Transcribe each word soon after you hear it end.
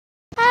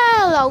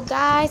Hello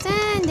guys,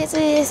 and this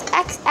is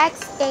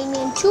XX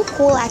Gaming 2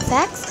 Cool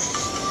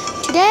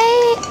XX.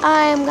 Today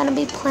I'm gonna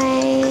be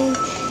playing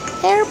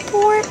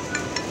airport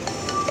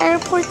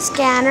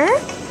scanner.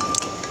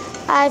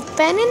 I've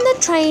been in the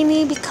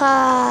trainee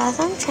because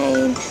I'm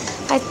trained.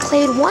 I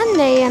played one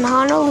day in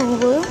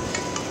Honolulu,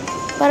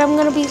 but I'm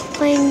gonna be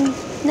playing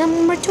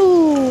number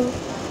 2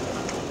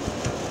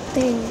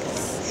 things.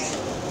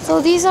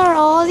 So these are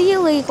all the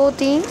illegal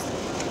things.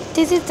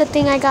 This is the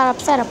thing I got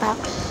upset about.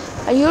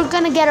 You're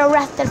gonna get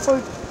arrested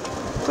for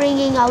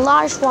bringing a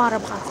large water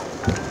bottle.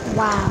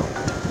 Wow.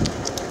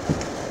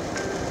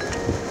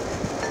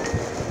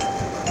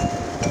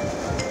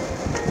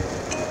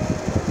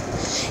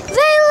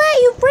 They let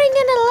you bring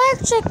an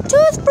electric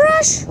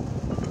toothbrush?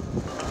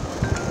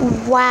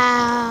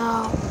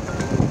 Wow.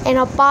 And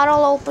a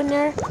bottle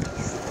opener?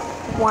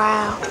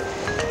 Wow.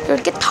 Your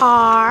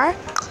guitar?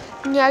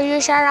 No,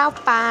 you shut up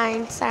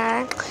fine,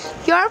 sir.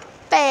 Your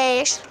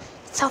face?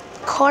 It's of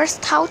course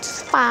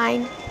totes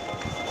fine.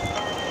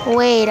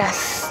 Wait a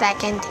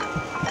second.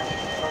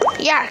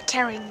 You're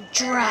carrying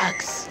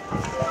drugs.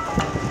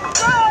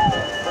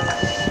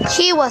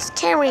 He was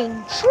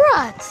carrying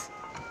drugs.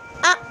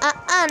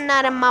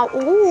 Not in my...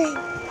 Ooh,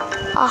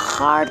 a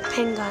hard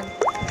pin gun.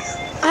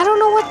 I don't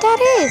know what that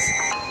is,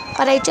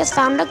 but I just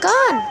found a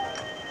gun.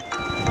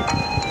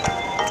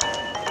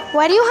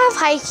 Why do you have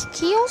high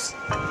heels?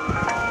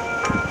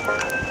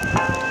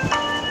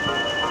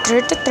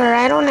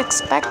 I don't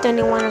expect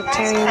anyone to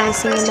carry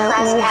anything in their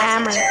old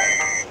hammer.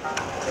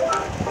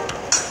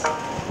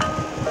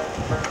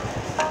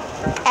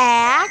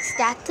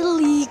 That's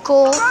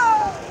illegal,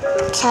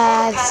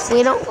 because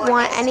we don't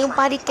want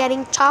anybody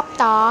getting chopped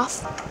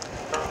off.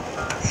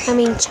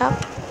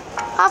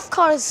 Of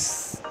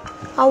course,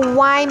 a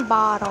wine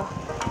bottle.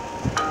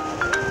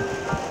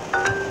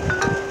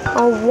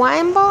 A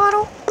wine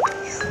bottle?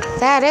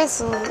 That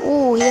is,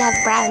 ooh, he has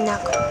brass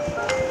knuckle.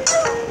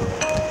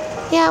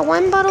 Yeah,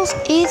 wine bottles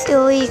is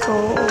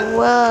illegal.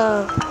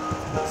 Whoa,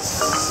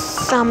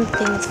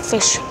 something's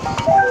fishy.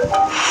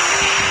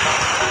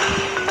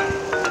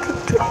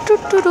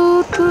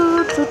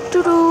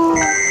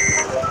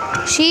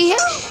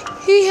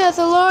 He has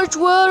a large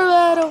water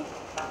bottle.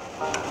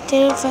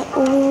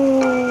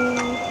 Ooh,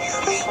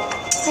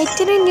 I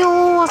didn't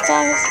know if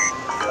that was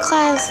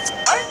class.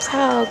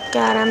 Oh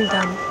God, I'm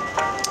dumb.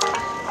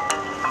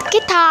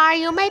 Guitar,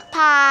 you may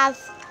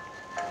pass.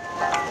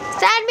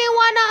 Send me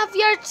one of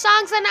your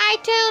songs on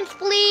iTunes,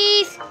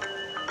 please.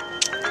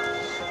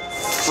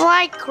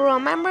 Flight crew,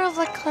 member of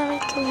the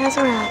flight crew has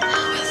around.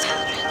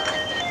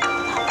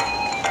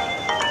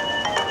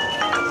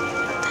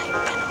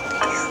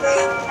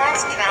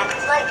 Fast track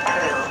flight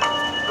crew.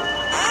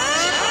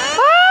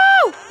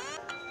 Woo!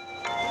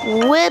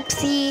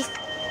 Whoopsie.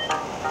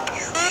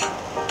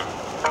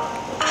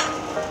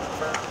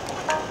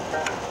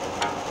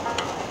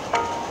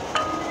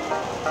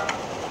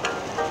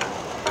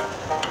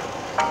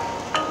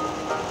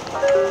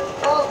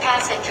 All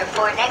passenger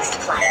for next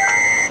flight.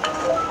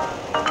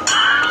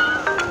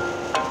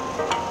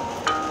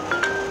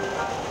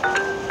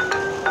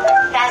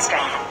 Fast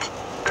track.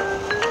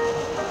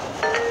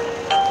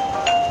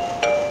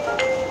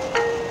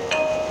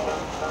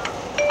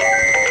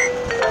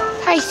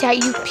 I thought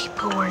you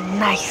people were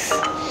nice.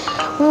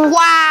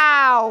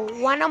 Wow!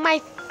 One of my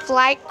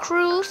flight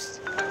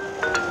crews.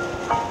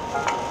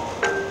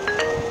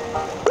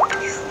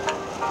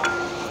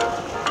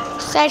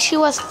 Said she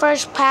was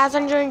first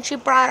passenger and she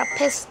brought a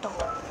pistol.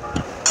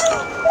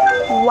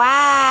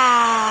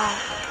 Wow!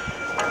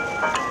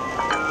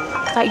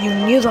 Thought you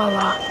knew the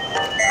law.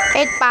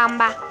 Big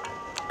Bamba.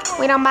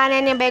 We don't want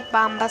any big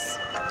bombas.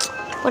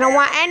 We don't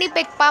want any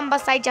big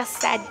bombas, I just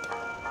said.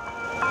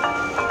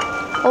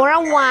 Or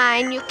a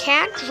wine you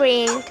can't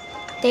drink.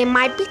 There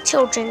might be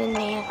children in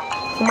there.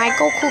 You might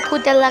go cuckoo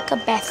de la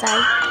cabeza.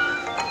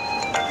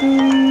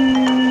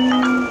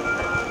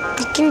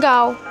 You can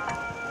go.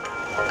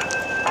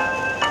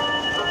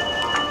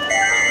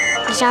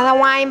 It's not a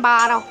wine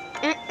bottle.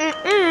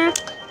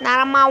 Not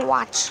on my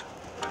watch.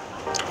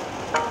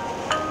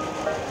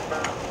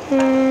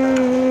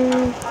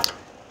 You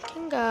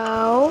can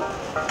go.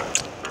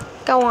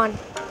 Go on.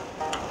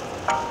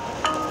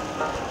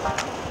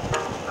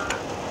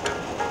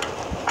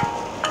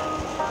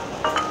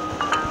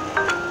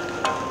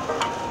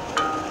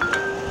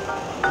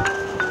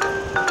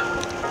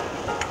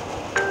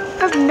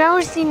 I've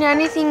never seen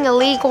anything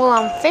illegal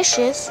on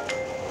fishes.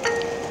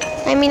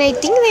 I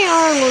think they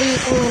are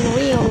illegal in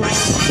real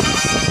life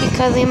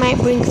because they might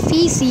bring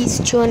feces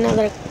to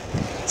another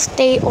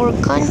state or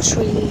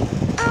country.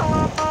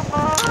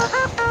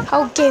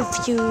 I'll give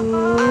you.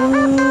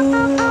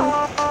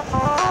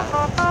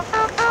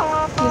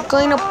 You're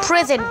going to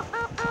prison.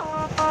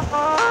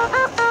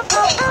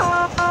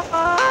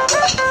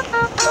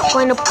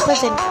 Going to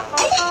prison.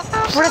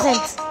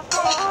 Prisons.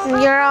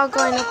 You're all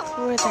going to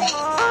prison.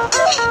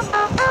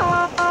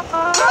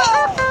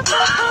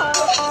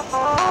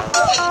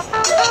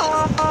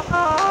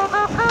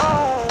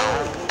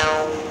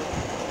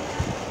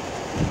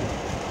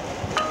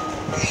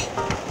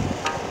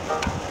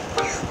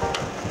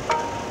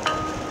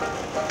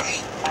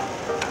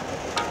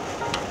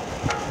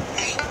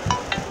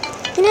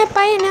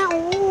 try it now.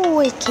 Oh,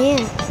 I can.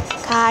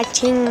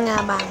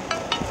 Kachingabang.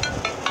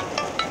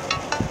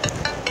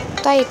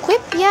 Do I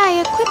equip? Yeah,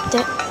 I equipped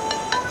it.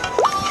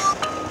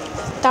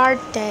 Start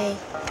day.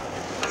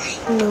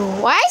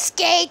 No ice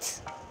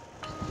skates.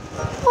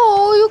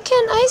 Oh, you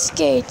can't ice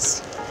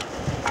skates.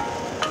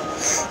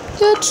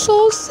 That's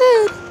so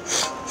sad.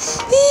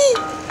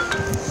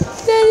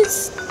 That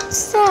is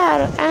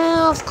sad.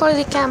 And of course,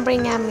 you can't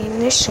bring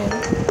ammunition.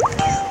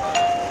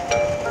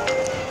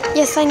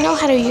 Yes, I know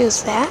how to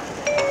use that.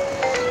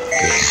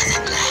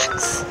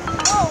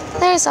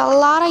 There's a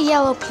lot of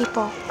yellow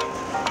people.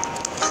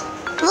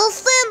 The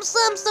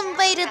Simpsons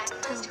invaded the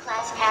town. First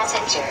class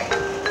passenger.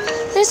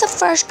 There's a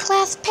first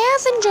class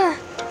passenger.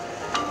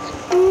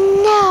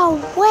 No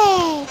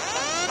way.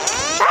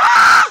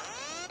 Ah!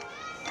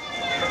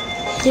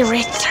 He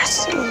wrecked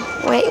us.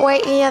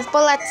 Wait, he has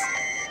bullets.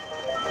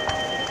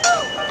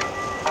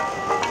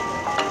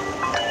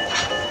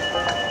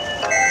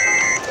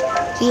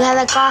 He had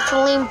a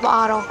gasoline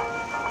bottle.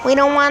 We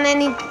don't want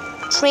any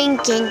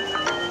drinking.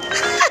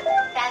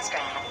 Fast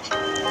draft.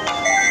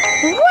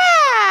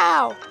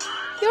 Wow!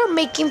 You're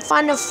making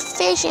fun of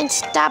fish and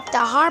stop the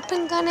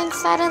harpoon gun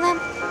inside of them?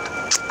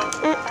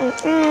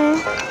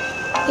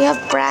 You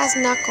have brass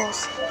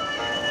knuckles.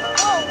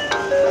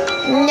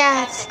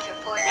 Yes. Passenger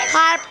for next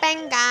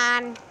Harpoon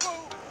gun.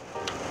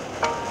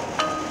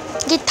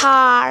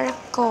 Guitar.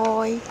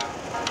 Goin.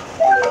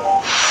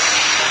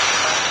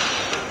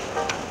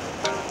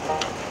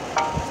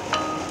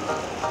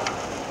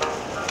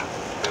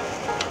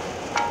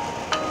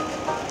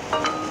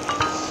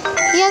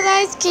 Yeah,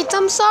 guys, kids,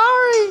 I'm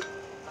sorry.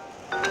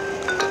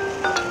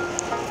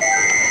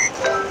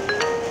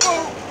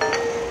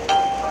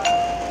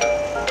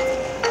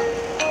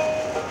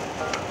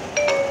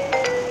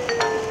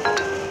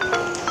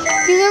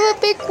 You have a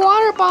big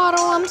water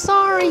bottle. I'm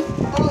sorry.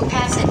 All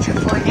passenger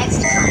for next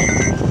flight.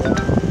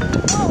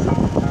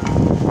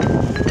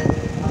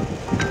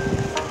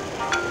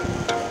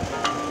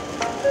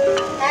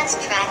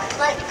 Fast track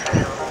flight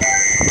crew.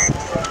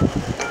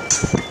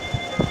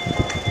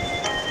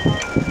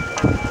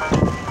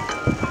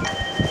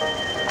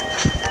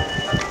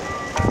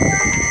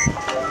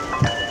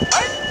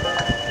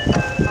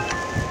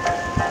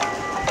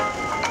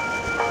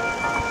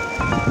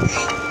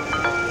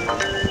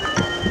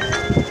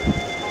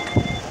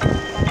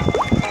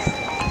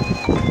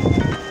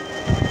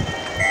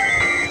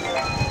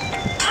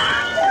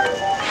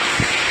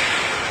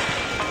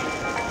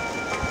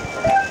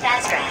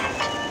 Fast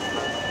draft.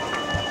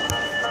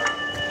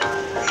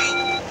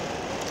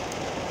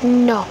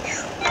 No.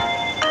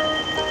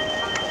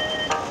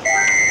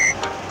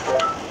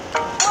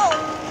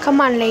 Come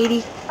on,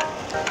 lady.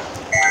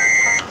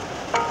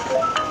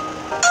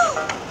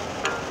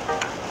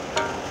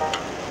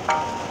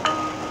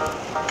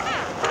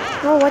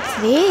 Oh, what's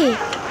this?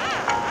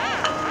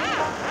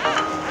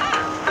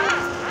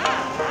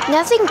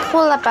 Nothing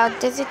cool about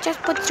this. It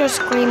just puts your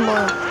screen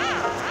blue.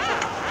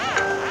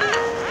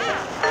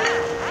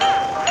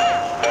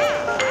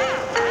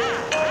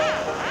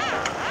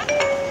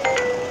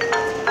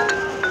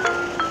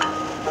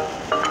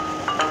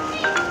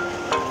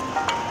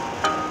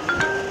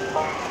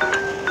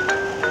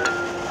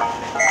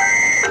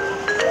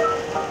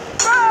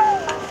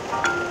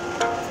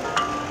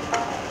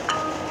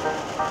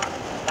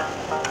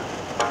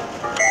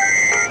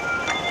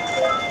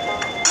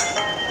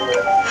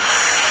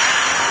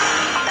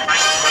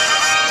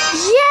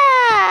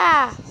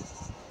 Yeah!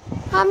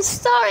 I'm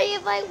sorry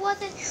if I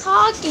wasn't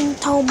talking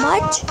too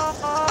much.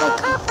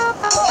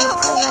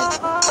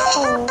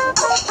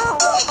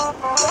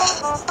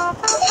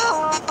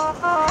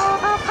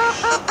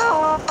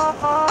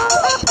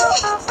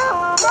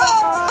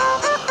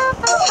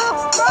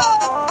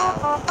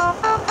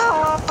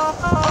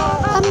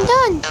 I'm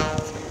done.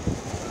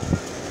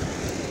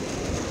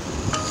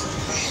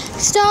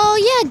 So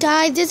yeah,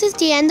 guys, this is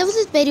the end of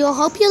this video.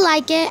 Hope you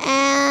like it,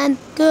 and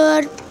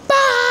good.